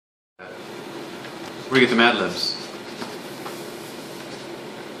Where do you get the Mad Libs?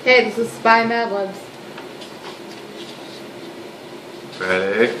 Hey, this is Spy Mad Libs.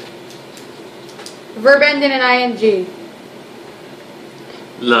 Ready? Verb ending in ing.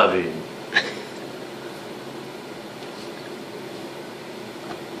 Loving.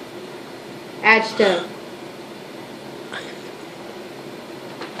 Adjective.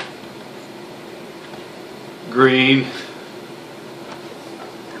 Green.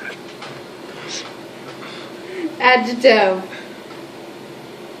 Adjective.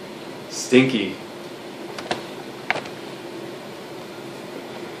 Stinky.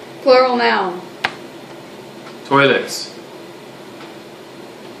 Plural noun. Toilets.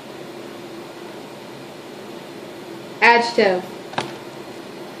 Adjective.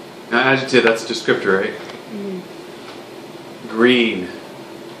 Now adjective, that's a descriptor, right? Green.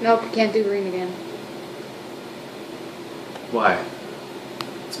 Nope, can't do green again. Why?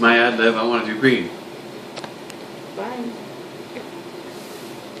 It's my ad lib, I want to do green. Fine.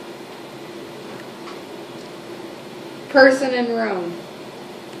 Person in room.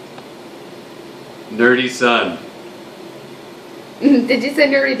 Nerdy son. Did you say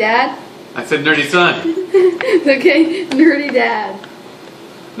nerdy dad? I said nerdy son. Okay, nerdy dad.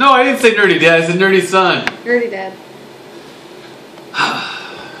 No, I didn't say nerdy dad, I said nerdy son. Nerdy dad.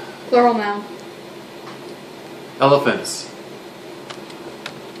 Plural noun. Elephants.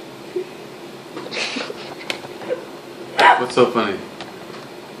 What's so funny?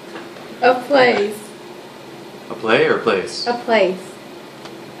 A place. A play or a place? A place.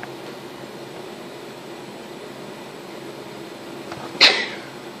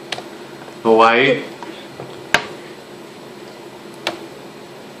 Hawaii.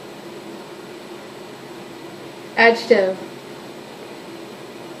 Adjective.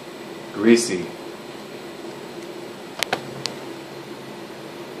 Greasy.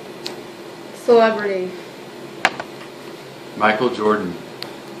 Celebrity. Michael Jordan.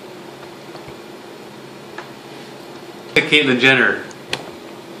 Caitlyn Jenner.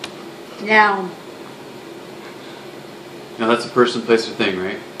 Noun. Now that's a person, place, or thing,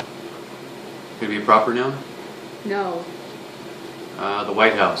 right? Could it be a proper noun? No. The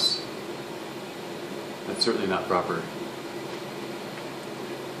White House. That's certainly not proper.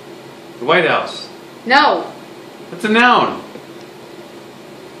 The White House. No. That's a noun.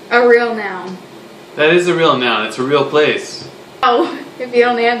 A real noun. That is a real noun. It's a real place. Oh, if you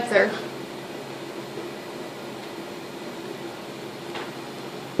don't answer.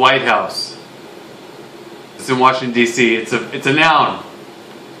 White House. It's in Washington, D.C. It's a noun.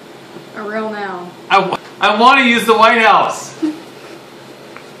 A real noun. I want to use the White House. A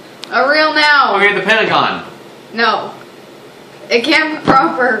real noun. Okay, the Pentagon. No. It can't be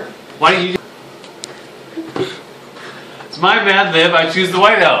proper. Why don't you... It's my Mad Lib. I choose the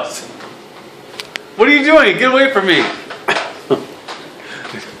White House. What are you doing? Get away from me.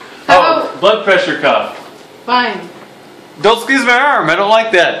 Oh, blood pressure cuff. Fine. Don't squeeze my arm. I don't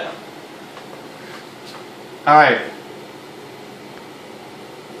like that. Alright.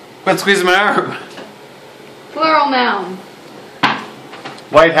 Quit squeezing my arm. Plural noun.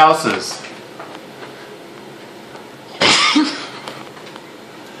 White Houses.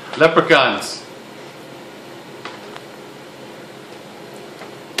 Leprechauns.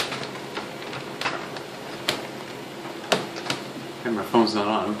 Okay, my phone's not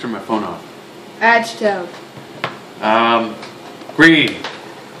on. Let me turn my phone off. Adjective. Green.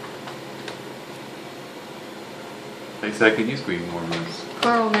 At least I could use green more words.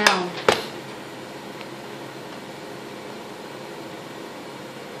 Plural noun.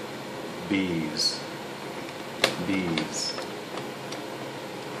 Bees. Bees.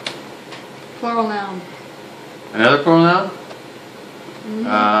 Plural noun. Another plural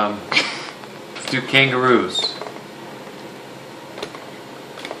noun? Let's do kangaroos.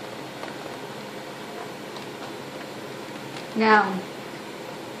 Noun.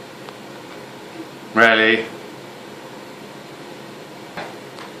 Ready?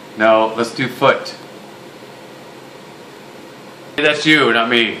 No, let's do foot. Hey, that's you, not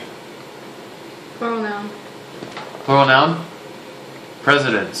me. Plural noun. Plural noun?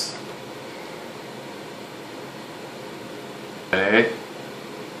 Presidents. Okay.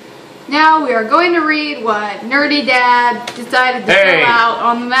 Now we are going to read what Nerdy Dad decided to fill out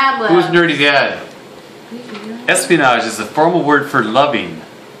on the Mad Lib. Who's Nerdy Dad? Espionage is a formal word for loving.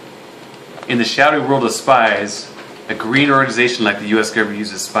 In the shadowy world of spies, a green organization like the U.S. government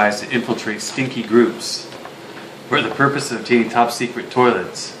uses spies to infiltrate stinky groups for the purpose of obtaining top secret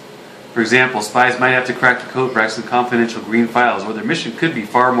toilets. For example, spies might have to crack the code for accessing confidential green files, or their mission could be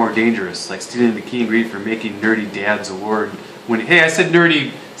far more dangerous, like stealing the key ingredient for making Nerdy Dad's award. Hey, I said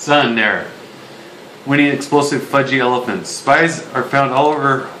Nerdy Son there. winning explosive fudgy elephants. Spies are found all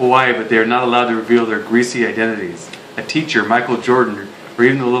over Hawaii, but they are not allowed to reveal their greasy identities. A teacher, Michael Jordan, or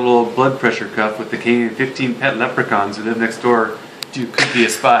even the little blood pressure cuff with the king and 15 pet leprechauns who live next door could be a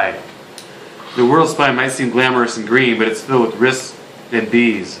spy. The world spy might seem glamorous and green, but it's filled with risks and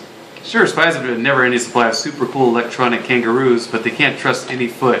bees. Sure, spies have a never-ending supply of super cool electronic kangaroos, but they can't trust any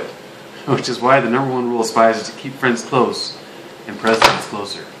foot, which is why the #1 rule of spies is to keep friends close and presidents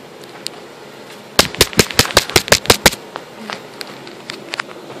closer.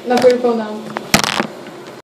 Na put your phone down.